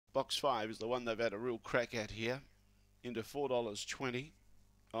Box 5 is the one they've had a real crack at here, into $4.20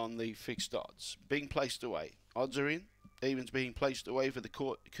 on the fixed odds. Being placed away. Odds are in. Evens being placed away for the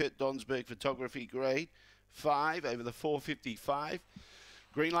Kurt Donsberg Photography Grade 5 over the 455.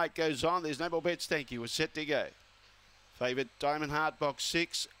 Green light goes on. There's no more bets, thank you. We're set to go. Favourite Diamond Heart, box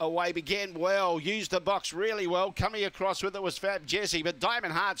 6. Away began well. Used the box really well. Coming across with it was Fab Jessie, but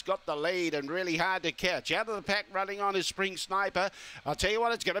Diamond Heart's got the lead and really hard to catch. Out of the pack running on is Spring Sniper. I'll tell you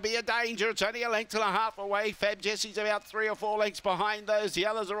what, it's going to be a danger. It's only a length and a half away. Fab Jessie's about 3 or 4 lengths behind those. The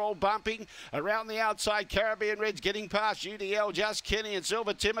others are all bumping. Around the outside, Caribbean Red's getting past UDL, Just Kenny and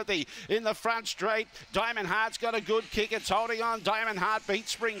Silver Timothy in the front straight. Diamond Heart's got a good kick. It's holding on. Diamond Heart beat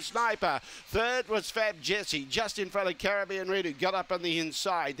Spring Sniper. Third was Fab Jessie, just in front of Caribbean Red, who got up on the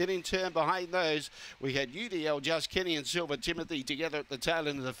inside. Then in turn behind those, we had UDL, Just Kenny and Silver Timothy together at the tail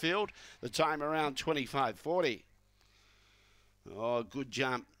end of the field. The time around 25.40. Oh, good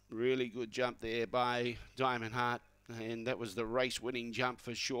jump. Really good jump there by Diamond Heart. And that was the race-winning jump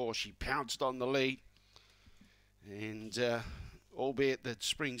for sure. She pounced on the lead. And albeit that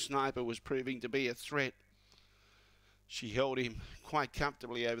Spring Sniper was proving to be a threat, she held him quite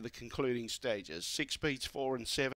comfortably over the concluding stages. 6 beats 4 and 7.